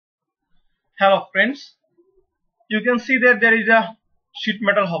Hello friends, you can see that there is a sheet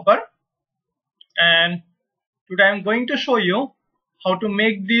metal hopper, and today I am going to show you how to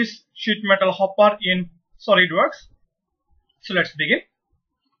make this sheet metal hopper in SolidWorks. So let's begin.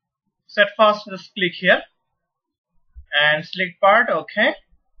 So at first just click here and select part. Okay.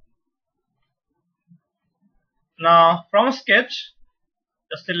 Now from sketch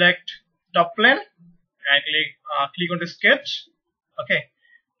just select top plane and click on the sketch. Okay.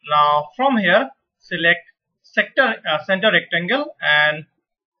 Now from here select center rectangle, and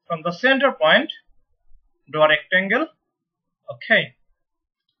from the center point draw a rectangle. Okay.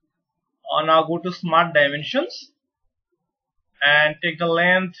 Now go to smart dimensions and take the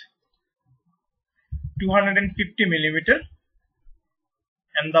length 250 millimeter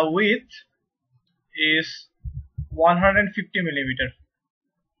and the width is 150 millimeter.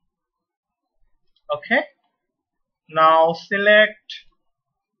 Okay. Now select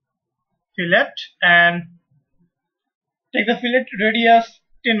fillet and take the fillet radius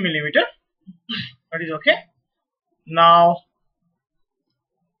 10 millimeter. That is okay. Now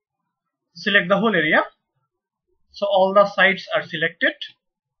select the whole area, so all the sides are selected.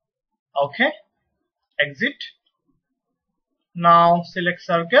 Okay. Exit. Now select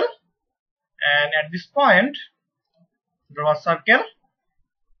circle and at this point draw a circle.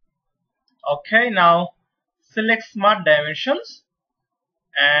 Okay. Now select smart dimensions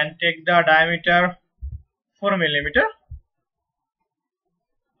and take the diameter 4 millimeter.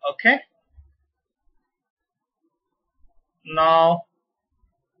 Okay. Now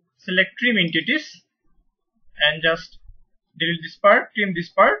select trim entities and just delete this part, trim this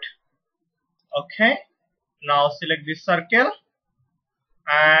part. Okay. Now select this circle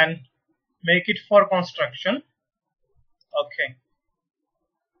and make it for construction. Okay.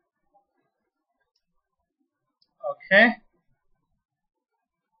 Okay.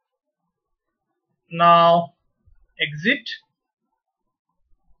 Now exit.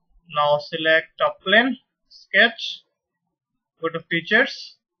 Now select top plane, sketch, go to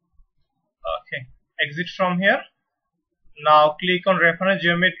features. Okay. Exit from here. Now click on reference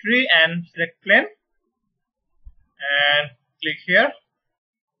geometry and select plane and click here.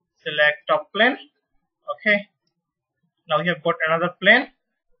 Select top plane. Okay. Now we have got another plane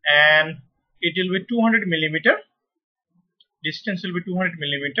and it will be 200 millimeter. Distance will be 200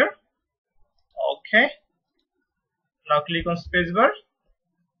 millimeter. Okay. Now click on spacebar,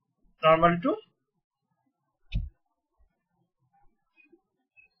 normal to.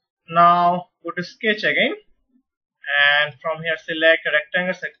 Now go to sketch again and from here select a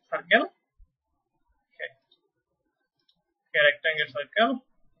rectangle circle. Okay. Okay, rectangle circle.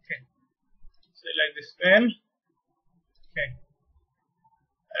 Okay. Select this pen. Okay.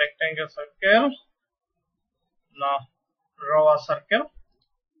 Rectangle circle. Now draw a circle.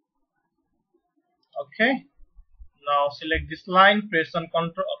 Okay. Now select this line, press on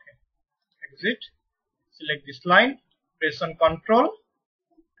control. Okay. Exit. Select this line, press on control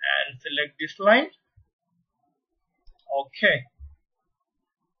and select this line. Okay.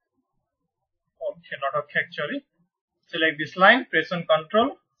 Okay, not okay actually. Select this line, press on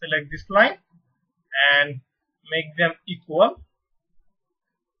control, select this line and make them equal.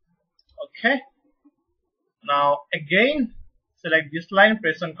 Okay. Now again select this line,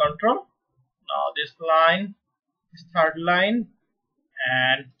 press on control. Now this line, this third line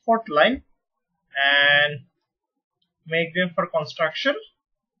and fourth line and make them for construction.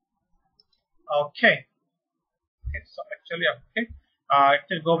 Okay. Okay, so actually okay.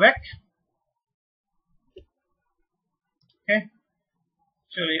 Actually go back. Okay.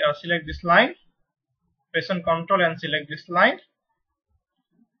 Actually select this line, press on control and select this line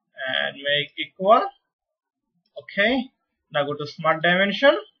and make equal. Okay. Now go to smart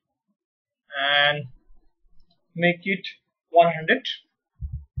dimension and make it 100.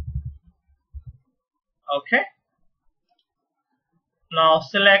 Okay. Now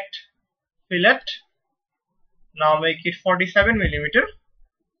select fillet. Now make it 47 millimeter.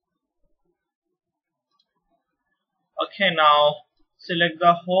 Okay. Now select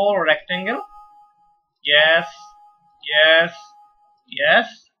the whole rectangle. Yes, yes,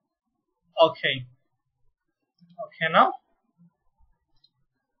 yes. Okay. Okay. Now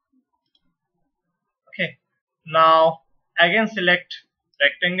okay. Now again select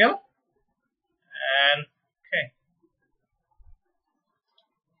rectangle and okay.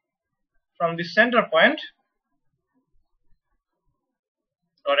 From the center point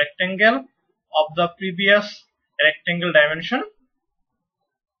draw rectangle of the previous rectangle dimension.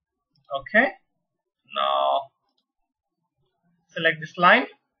 Okay. Now select this line,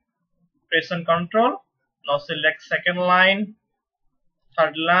 press on control. Now select second line,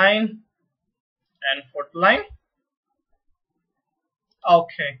 third line and fourth line.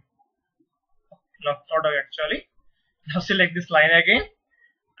 Okay, not actually. Now select this line again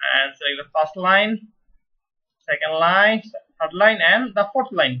and select the first line, second line, third line, and the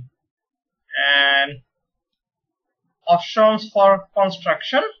fourth line. And options for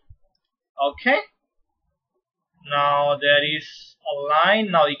construction. Okay, now there is a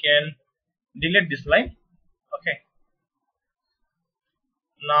line. Now you can delete this line. Okay,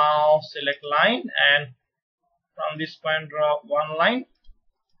 now select line and from this point draw one line.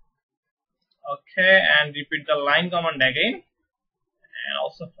 Okay, and repeat the line command again, and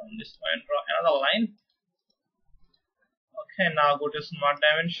also from this point draw another line. Okay, now go to smart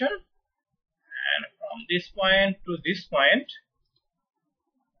dimension, and from this point to this point,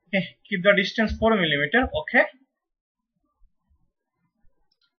 okay, keep the distance 4 mm. Okay,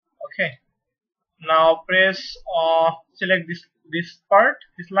 okay, now press select this part,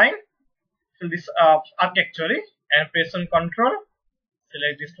 this line, so this arc actually, and press on control,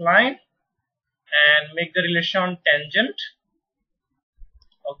 select this line and make the relation tangent.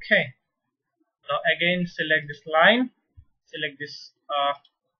 Okay, now again select this line, select this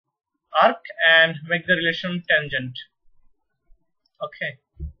arc and make the relation tangent. Okay,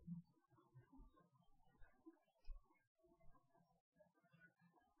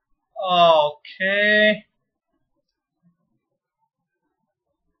 okay,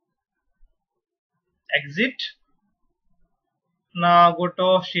 exit. Now go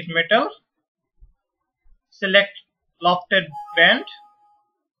to sheet metal, select lofted band.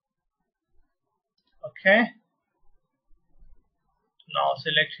 Okay, now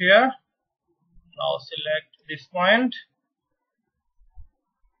select here, now select this point,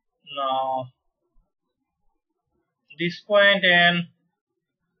 now this point, and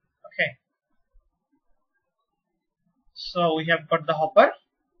okay, so we have got the hopper.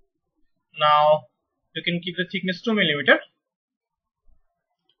 Now you can keep the thickness 2 mm.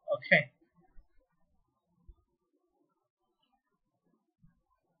 Okay,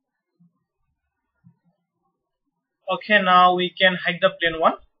 okay, now we can hide the plane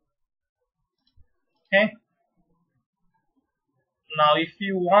one. Okay, now if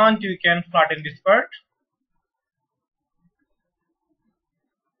you want you can flatten this part.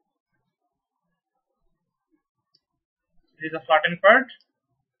 This is the flattened part,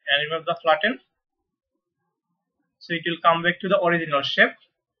 and remove the flatten, so it will come back to the original shape.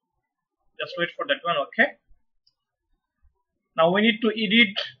 Just wait for that one. Okay, now we need to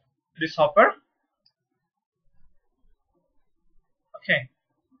edit this hopper. Okay,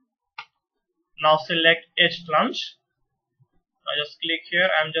 now select edge flange. Now just click here.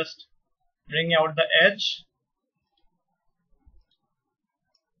 I'm just bringing out the edge.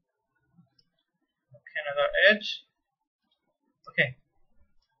 Okay, another edge. Okay,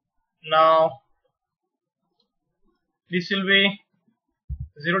 now this will be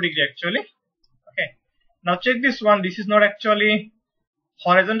 0 degree actually. Okay, now check this one. This is not actually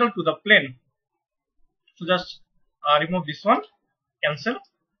horizontal to the plane, so just remove this one, cancel,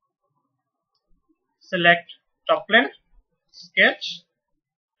 select top plane, sketch,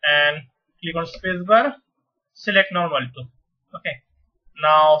 and click on spacebar, select normal to. Okay,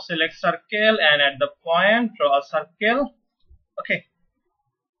 now select circle and at the point draw a circle. Okay,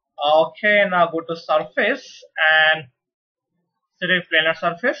 okay, now go to surface and select planar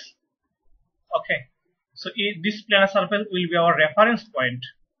surface. Okay, so this planar surface will be our reference point.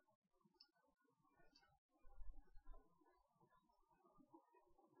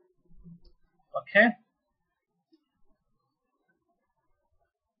 Okay,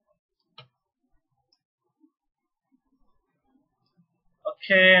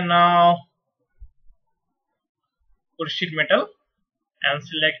 okay, now go to sheet metal and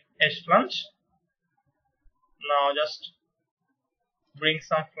select edge flange. Now just bring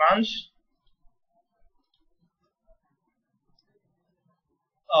some flange.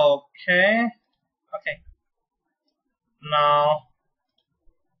 Okay, okay, now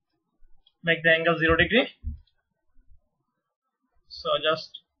make the angle 0 degree. So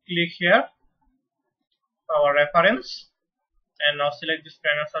just click here for our reference, and now select this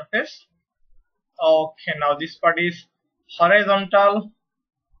planar surface. Okay, now this part is horizontal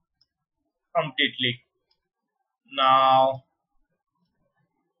completely. Now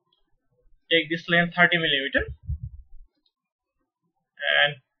take this length 30 mm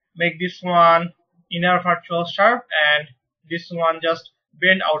and make this one inner virtual sharp and this one just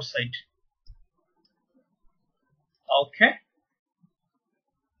bend outside. Okay,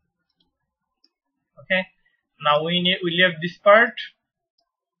 okay, now we have this part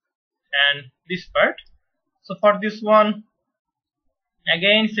and this part. So for this one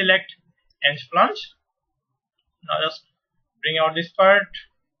again select edge flange. Now just bring out this part,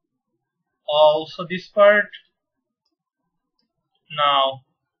 also this part. Now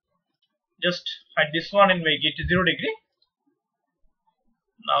just hide this one and make it 0 degree.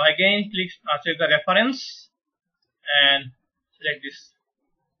 Now again click select the reference and select this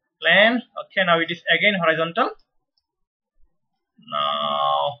plane. Okay, now it is again horizontal.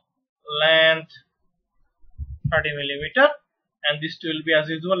 Now length 30 millimeter, and this will be as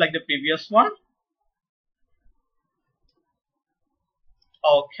usual like the previous one.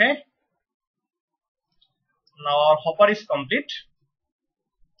 Okay, now our hopper is complete.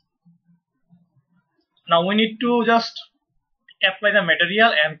 Now we need to just apply the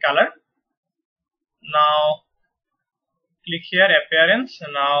material and color. Now click here appearance.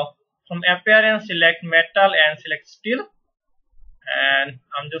 Now from appearance select metal and select steel, and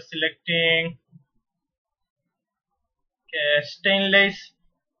I'm just selecting stainless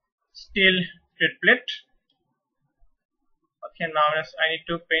steel tread plate. Okay, now I need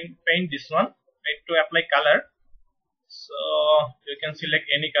to paint this one. I need to apply color, so you can select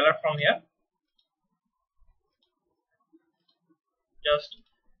any color from here. Just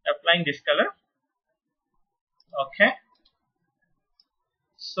applying this color. Okay,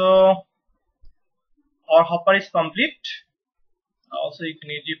 so our hopper is complete. Also you can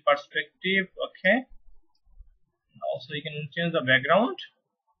use the perspective. Okay, also you can change the background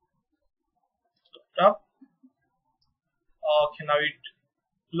up. Okay, now it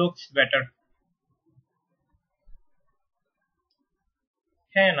looks better.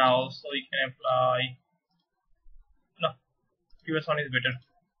 Okay, now so we can apply. No, previous one is better.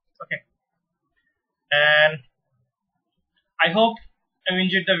 Okay, and I hope you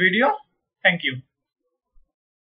enjoyed the video. Thank you.